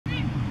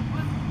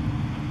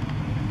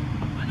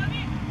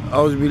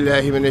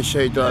Auzubillahi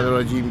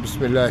minash-shaytanir-rajeem.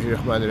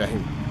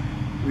 Bismillahir-rahmanir-rahim.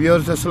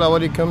 Viewers, assalamu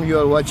alaikum. You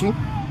are watching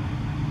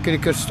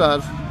Cricket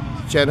Star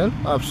channel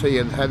of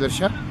SYED HAIDER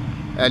SHAH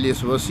alias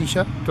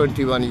SHAH,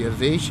 21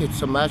 years age.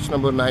 It's a match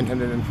number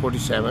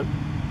 947.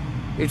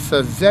 It's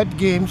a Z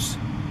Games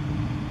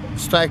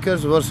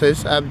Strikers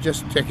versus, I'm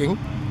just checking,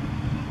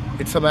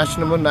 it's a match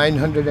number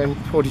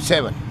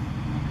 947.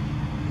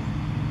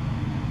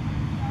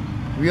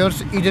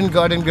 Viewers, Eden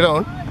Garden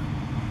Ground,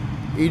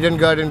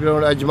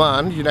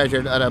 AJMAN,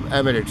 United Arab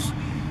Emirates.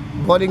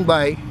 Bowling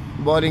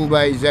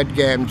by Z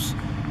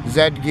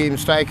Game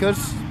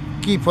Strikers,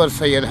 keeper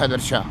SYED HAIDER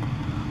SHAH.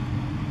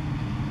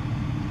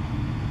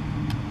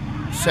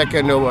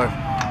 Second over,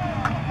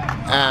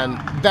 and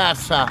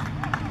that's a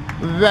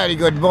very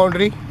good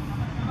boundary.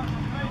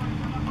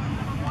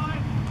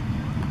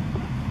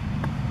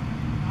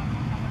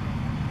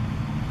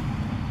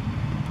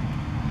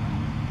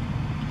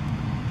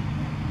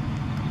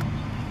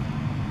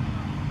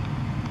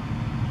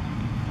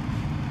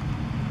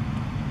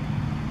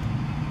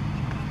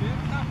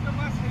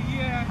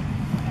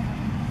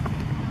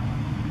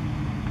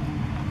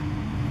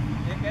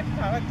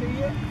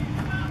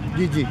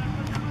 जी जी,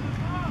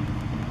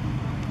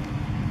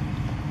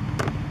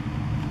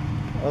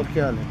 और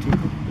क्या हाल है? ठीक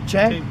है।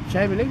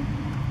 चाय मिलेगी?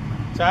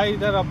 चाय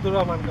इधर अब्दुल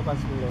रहमान के पास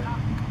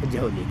मिलेगा।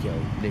 जाओ लेके आओ,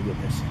 ले जाओ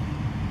पैसे।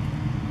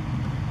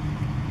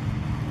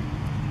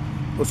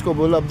 उसको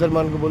बोलो, अब्दुल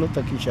रहमान को बोलो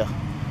तकी शाह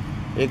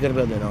 1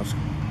 रुपया देना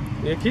उसको।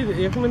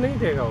 एक में नहीं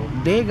देगा वो?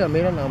 देगा,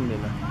 मेरा नाम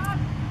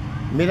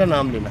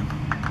लेना।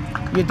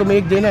 ये तुम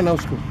एक देना ना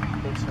उसको,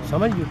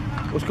 समझ गए?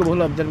 उसको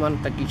बोलो अब्दुल रहमान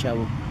तकी शाह,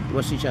 वो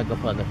वसी शाह का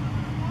फादर।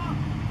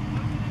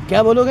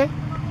 क्या बोलोगे?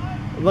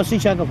 वसी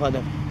शाह का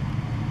फादर,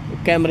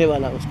 कैमरे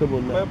वाला, उसको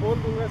बोलना। मैं बोल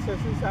दूंगा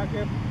शशि शाह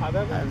के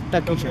father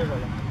Taqi Shah.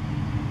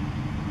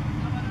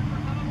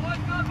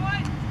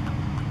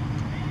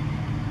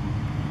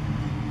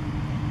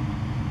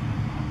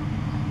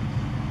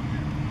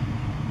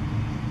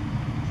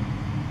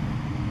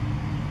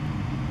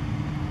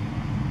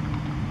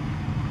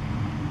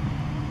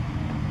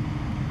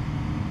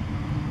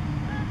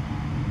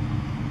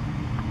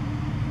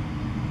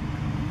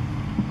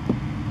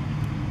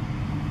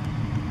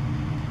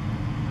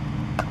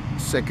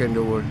 Second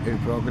over in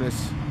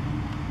progress.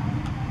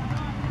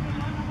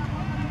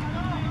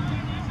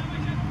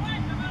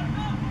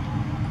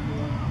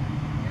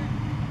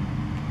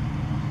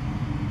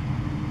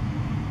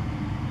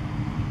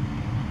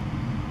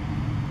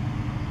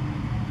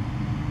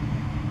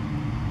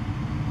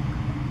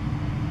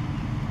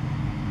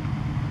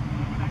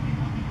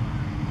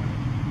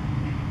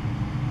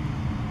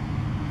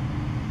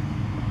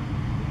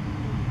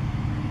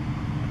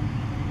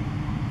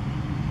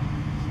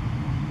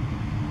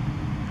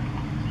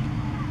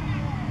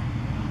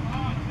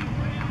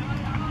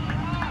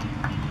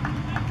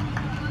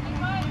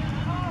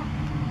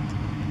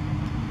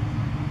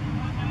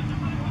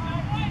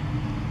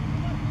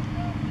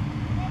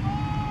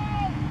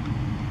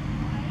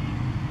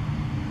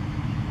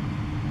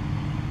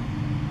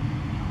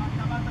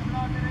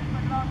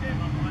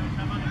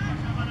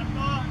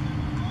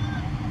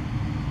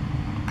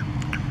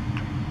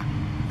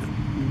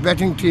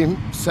 Batting team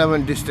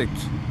 7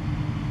 districts.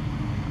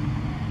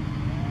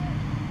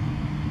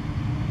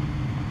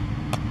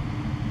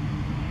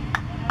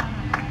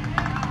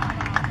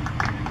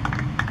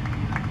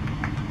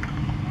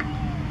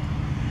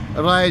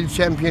 Royal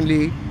Champion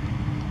League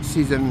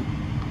Season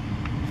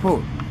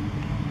 4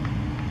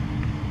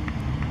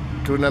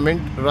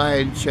 Tournament,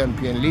 Royal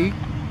Champion League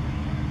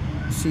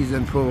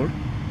Season 4.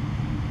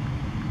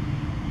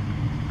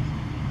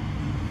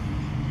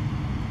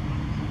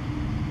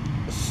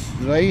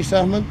 Rais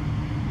Ahmed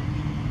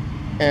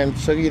and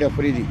Saghir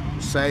Afridi.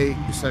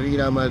 Saghir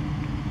Ahmed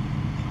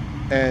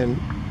and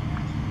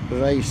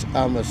Rais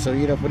Ahmed.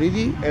 Saghir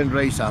Afridi and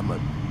Rais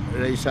Ahmed.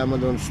 Rais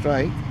Ahmed on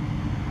strike.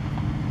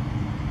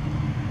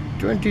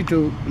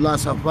 22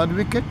 loss of 1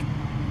 wicket.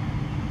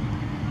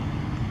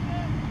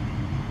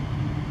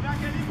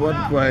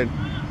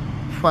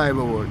 1.5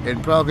 over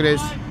in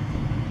progress.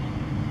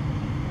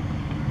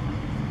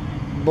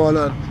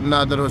 Bowler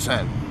Nader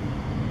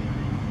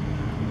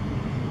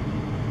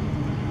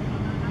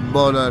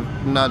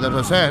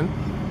Hussain.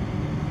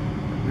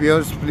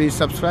 Viewers, please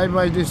subscribe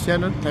by this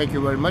channel. Thank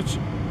you very much.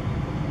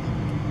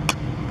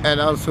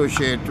 And also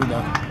share to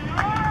the...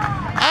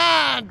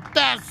 And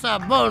that's a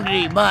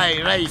boundary by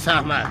Rais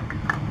Ahmed.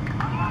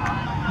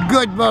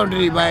 Good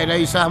boundary by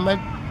Rais Ahmed.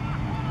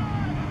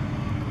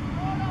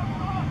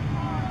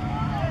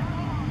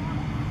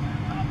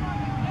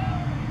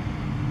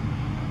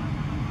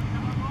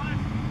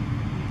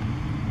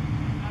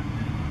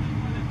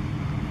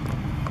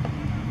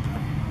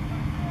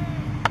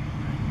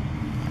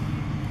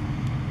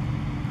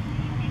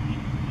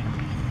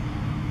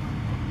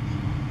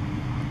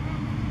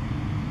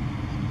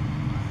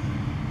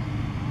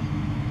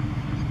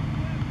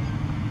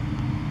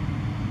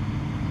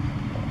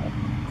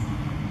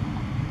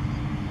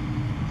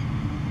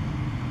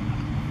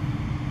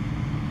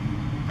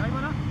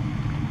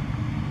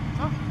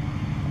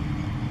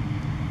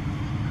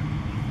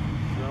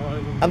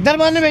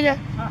 Abdul Rahman ने भेजा?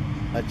 हाँ।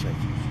 अच्छा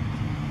अच्छा।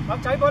 आप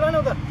चाय बोला ना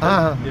उधर? हाँ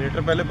हाँ,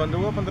 जनरेटर पहले बंद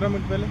हुआ 15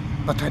 मिनट पहले।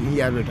 पता नहीं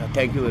यार बेटा,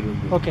 thank you very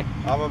much. Okay.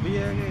 आप अभी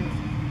आए?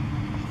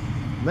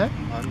 मैं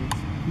हाँ जी।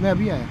 मैं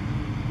अभी आया।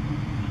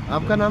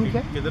 आपका नाम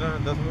क्या है? कितना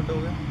 10 मिनट हो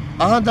गए?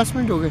 हाँ 10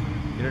 मिनट हो गए।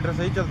 जनरेटर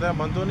सही चलता है,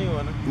 बंद तो नहीं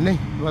हुआ ना? नहीं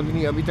बंद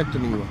नहीं, अभी तक तो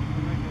नहीं हुआ।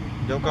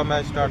 जब का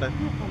मैच स्टार्ट है?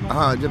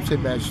 हाँ जब से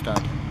बैच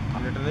स्टार्ट।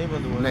 जनरेटर नहीं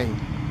बंद हुआ? नहीं।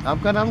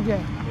 आपका नाम क्या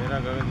है? मेरा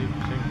गगनदीप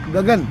सिंह।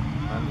 गगन?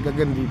 हाँ जी।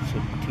 गगनदीप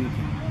सिंह, ठीक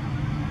है।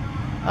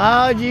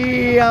 आओ जी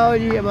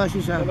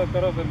अब्बासी साहब। चलो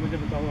करो फिर, मुझे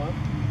बताओ आप।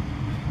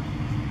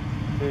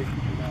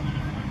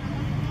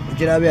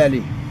 जनाब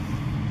अली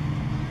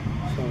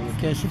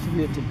कैसी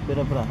तबीयत है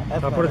मेरा भरा?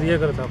 थापड़ दिया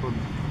करो थापड़।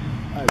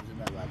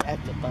 जिंदाबाद।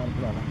 तार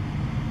पुराना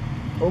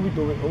वो भी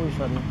दो, वो भी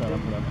सारी तारा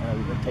पुराना है,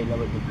 थैला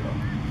बज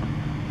पुराना।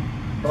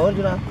 और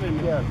जनाब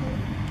क्या हाल है?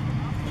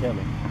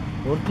 चलो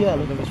और क्या हाल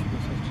है?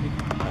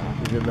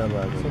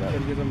 जिंदाबाद।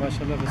 ये तो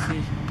माशाल्लाह बसी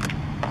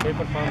ये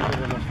परफॉर्म कर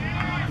रहे हैं।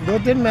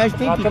 2-3 मैच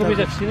नहीं खातर भी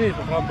किया। अच्छी नहीं,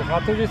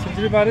 खातर भी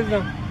सेंचुरी मारी ना,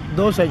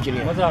 2 सेंचुरी।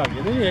 मजा आ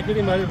गया। नहीं एक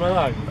ही मारी, मजा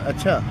आ गया।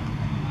 अच्छा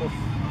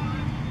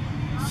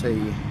सही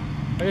है।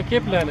 अगर क्या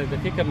प्लान है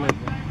क्या करना है?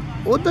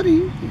 उधर ही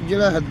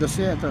जरा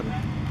दसिया था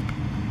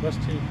बस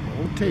ठीक,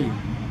 उत्थे ही,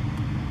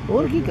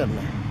 और की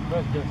करना है?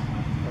 बस बस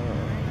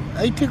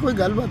ਇੱਥੇ कोई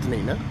गलबात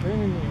नहीं ना?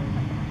 नहीं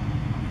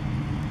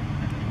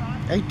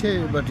ਇੱਥੇ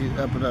बट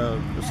अपना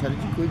सर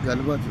जी कोई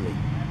गलबात नहीं।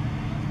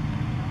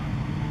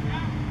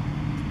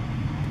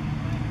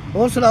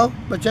 और सुनाओ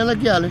बच्चों का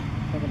क्या हाल है?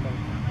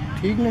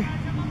 ठीक ने?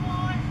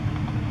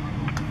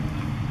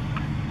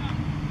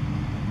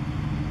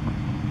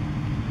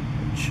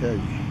 अच्छा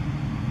जी,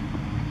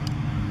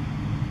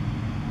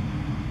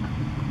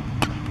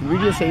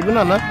 वीडियो सही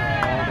बनाना।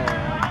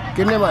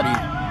 किन्ने मारी?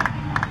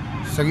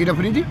 सगीर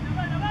अफरीदी?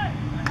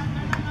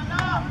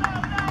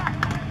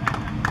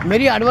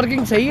 मेरी हार्ड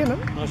वर्किंग सही है ना?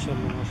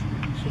 माशाल्लाह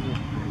माशाल्लाह।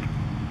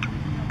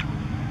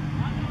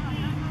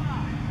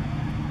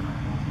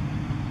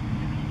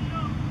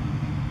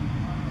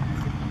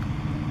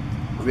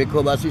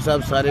 वेखो बासी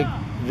साहब सारे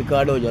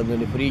रिकॉर्ड हो जाते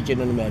हैं, फ्री च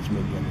इन्होंने मैच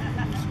मिल जाते हैं।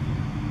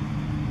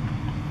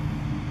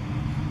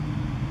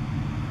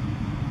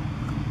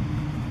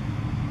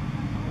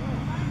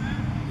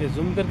 ये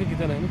जूम करके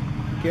कितना है ना?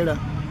 केड़ा?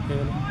 ये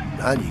वाला।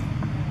 हाँ जी।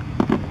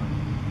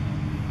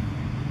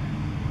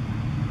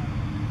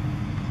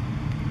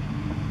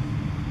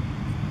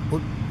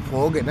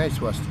 हो गए ना इस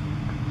वास्ते।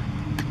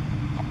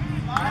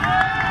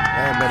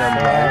 है मेरा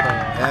मोबाइल,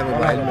 है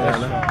मोबाइल मेरा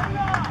ना,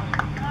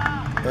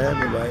 है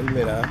मोबाइल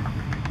मेरा।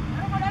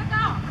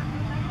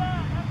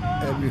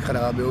 ये भी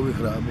खराब है, वो भी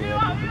खराब है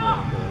यार।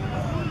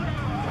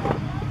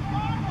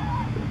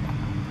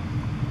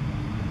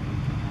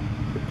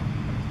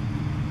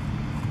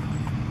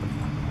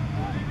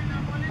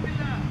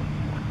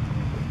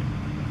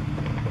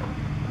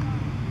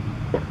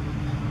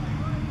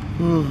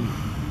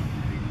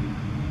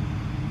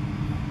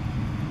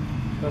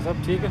 तो सब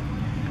ठीक है?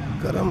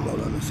 करम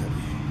मौलाना sir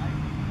ji.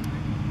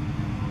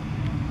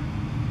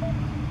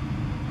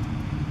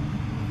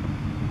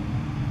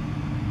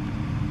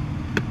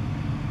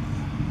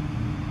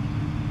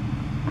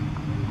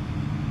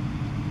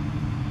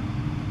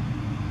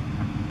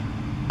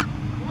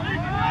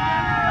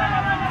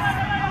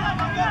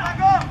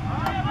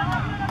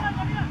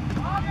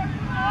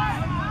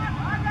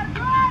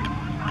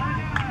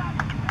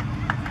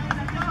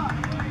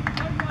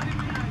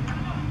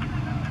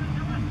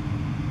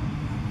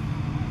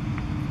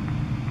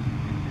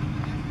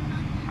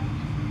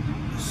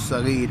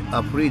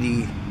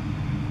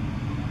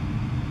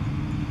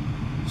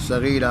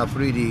 Saghir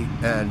Afridi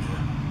and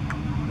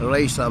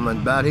Rais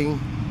Ahmed batting.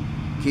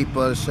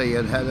 Keeper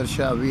Syed HAIDER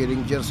Shah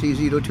wearing jersey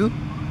 02.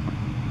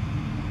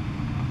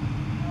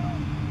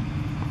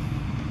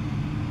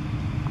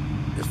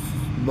 This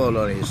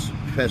bowler is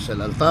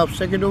Faisal Altaf,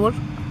 second over.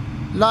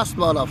 Last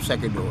ball of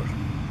second over.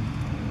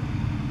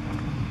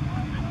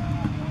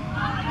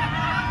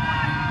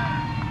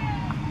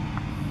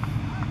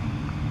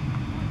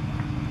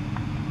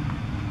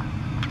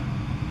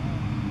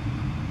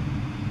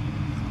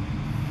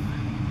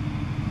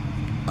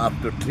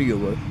 After 3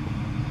 overs,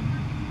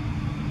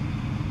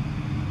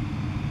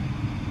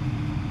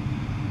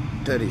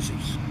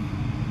 36.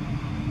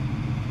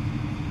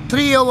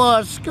 3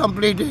 overs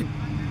completed,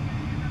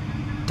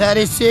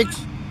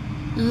 36,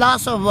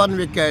 loss of 1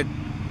 wicket.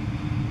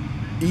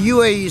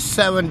 UAE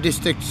 7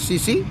 district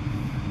CC,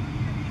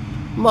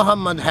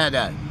 Mohammad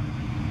HAIDER.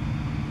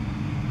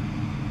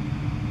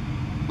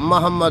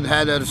 Mohammad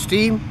HAIDER's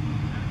team,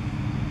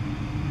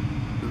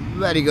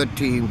 very good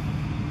team,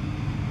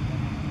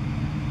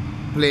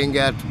 playing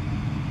at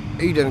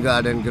Eden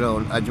Garden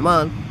Ground,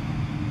 AJMAN.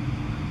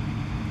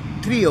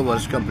 3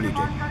 overs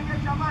completed.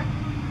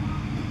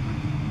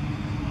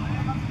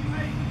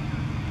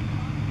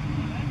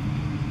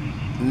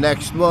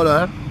 Next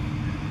bowler,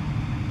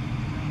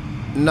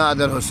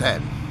 Nader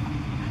Hussain.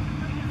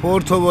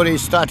 4th over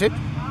is started.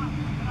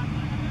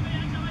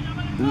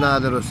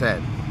 Nader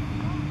Hussain.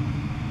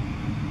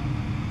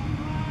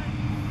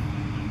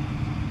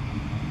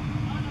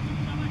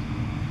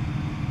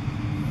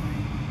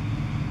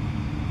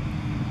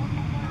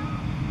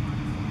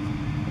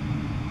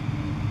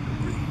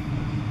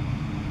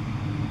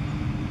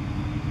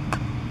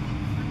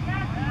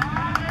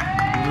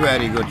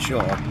 Very good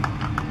shot.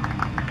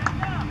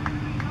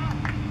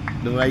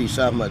 Rais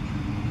Ahmed.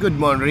 Good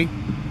boundary.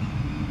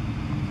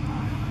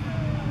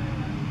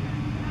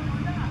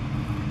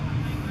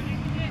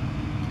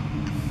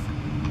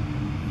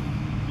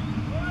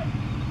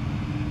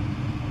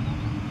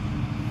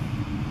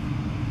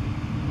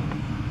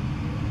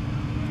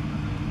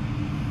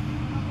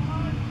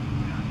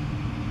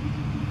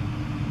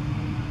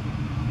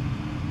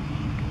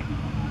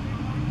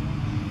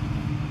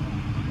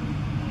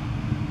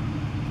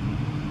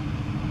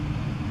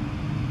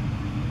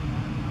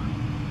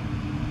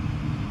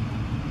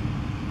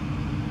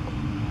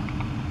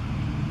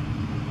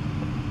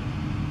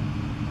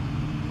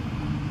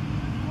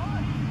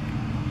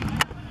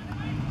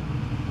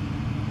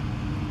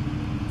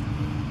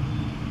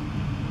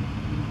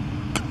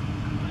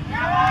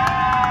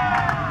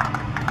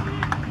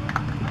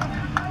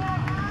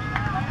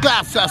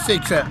 Class a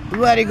sixer.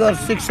 Very good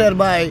sixer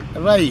by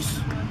Rice.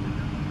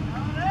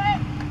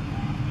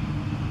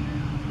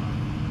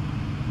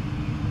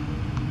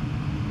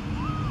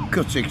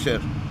 Good sixer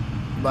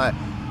by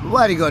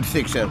very good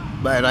sixer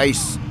by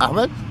Rice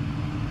Ahmed.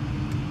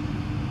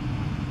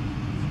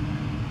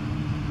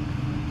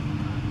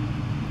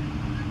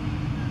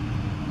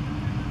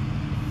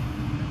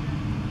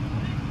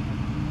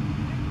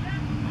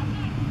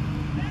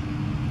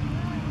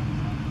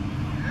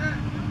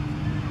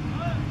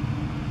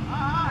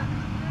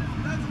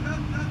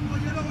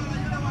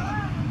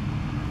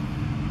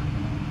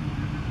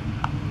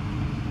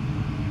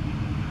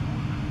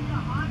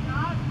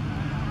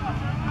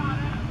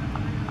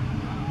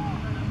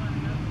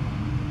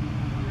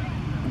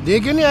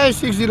 देखे नहीं आए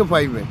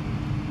 605 में।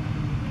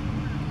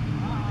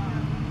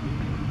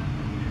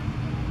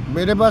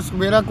 मेरे पास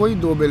मेरा कोई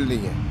दो bill नहीं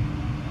है।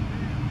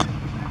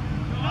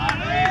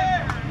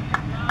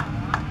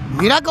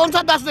 मेरा कौन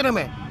सा 10 दिन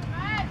में?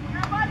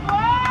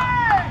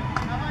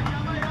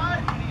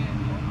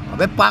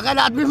 अबे पागल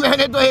आदमी,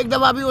 मैंने तो एक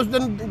दफा भी उस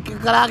दिन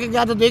करा के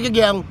गया तो दे के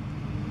गया हूँ।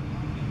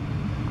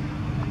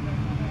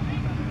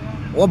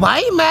 ओ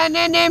भाई मैं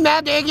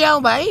दे गया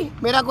हूँ भाई,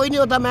 मेरा कोई नहीं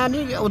होता, मैं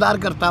नहीं उधार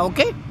करता।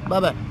 Okay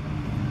bye bye.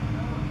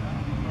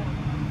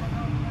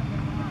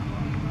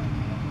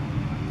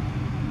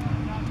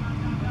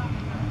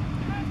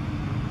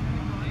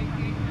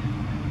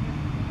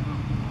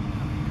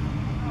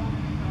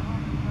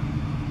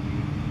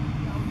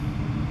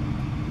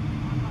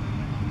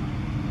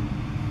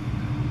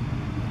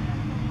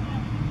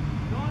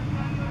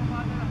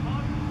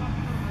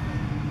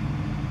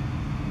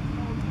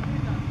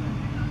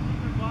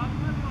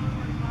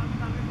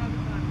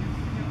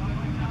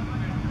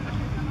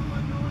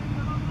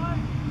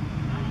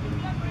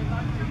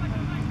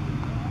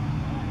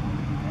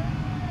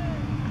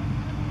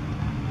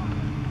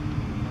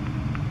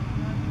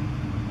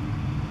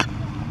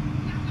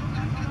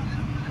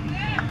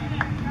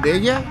 दे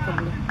गया?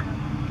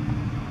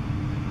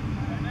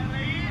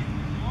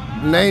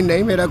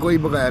 नहीं मेरा कोई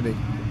बकाया नहीं।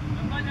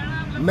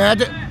 मैं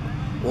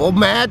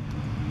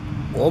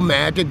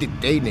तो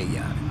दिते ही नहीं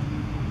यार।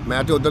 मैं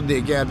तो उधर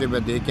दे के आया,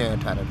 मैं दे के आया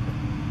 18 रुपये।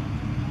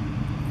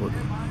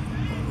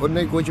 और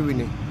नहीं कुछ भी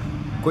नहीं।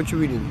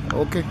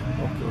 Okay.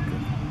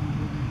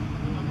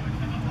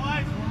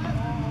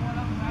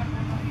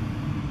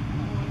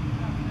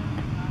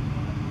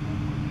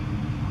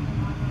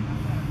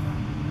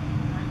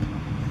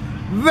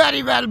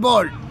 Very well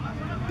bowled,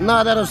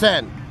 Nader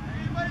Hussain.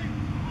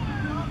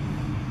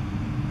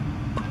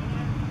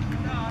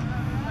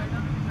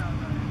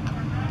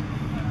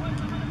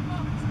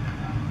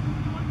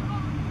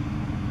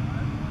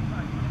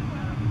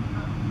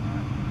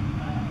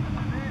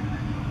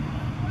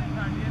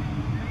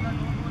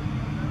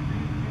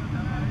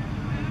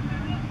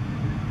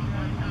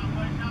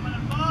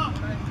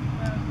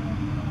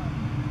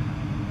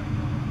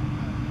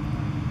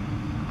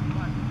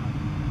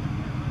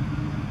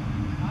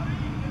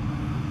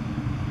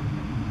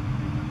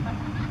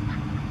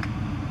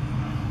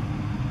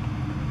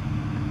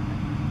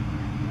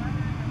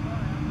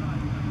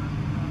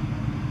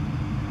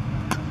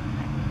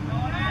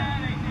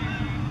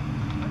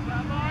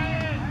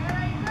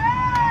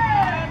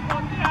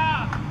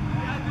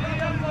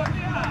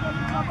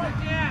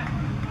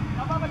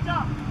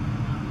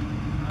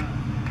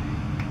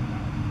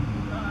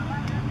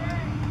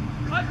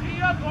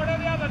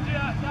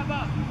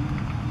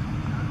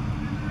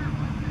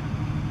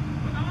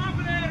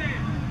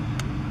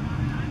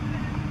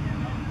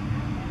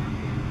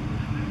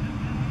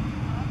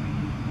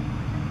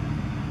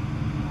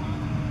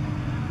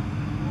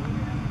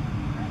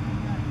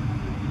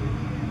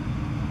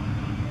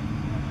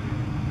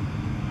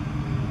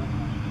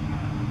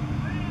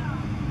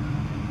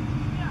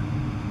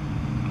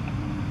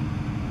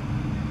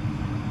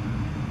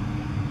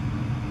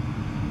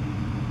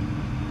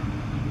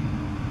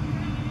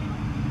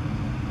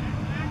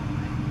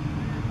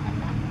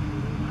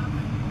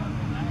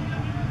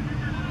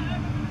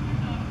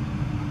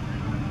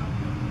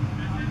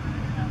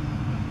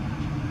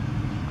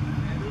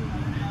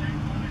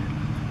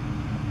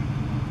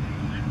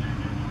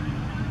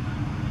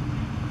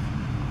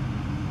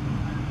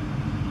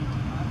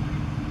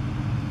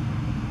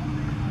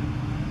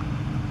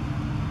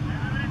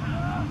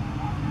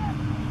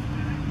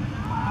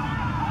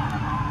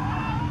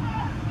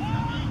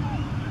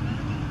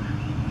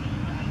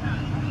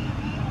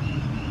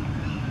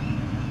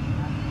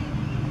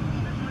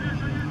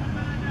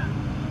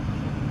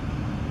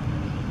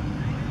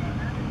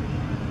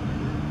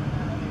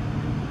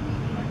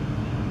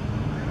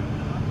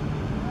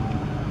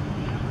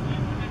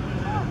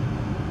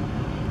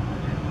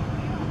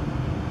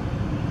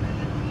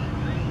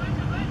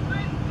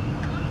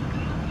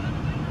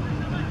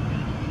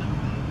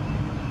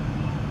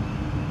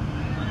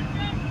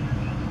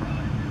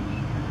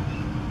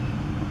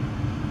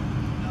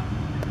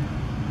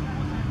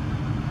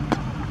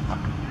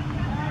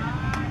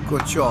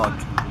 Good shot.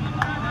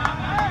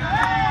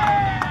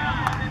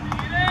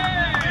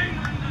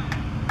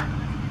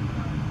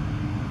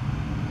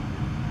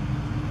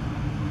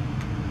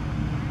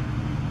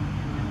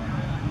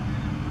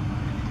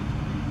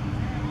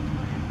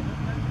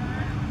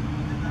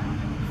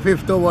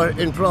 Fifth over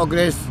in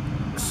progress.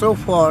 So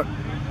far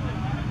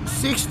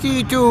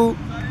 62,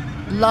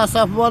 loss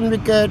of 1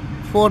 wicket,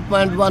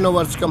 4.1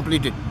 overs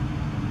completed.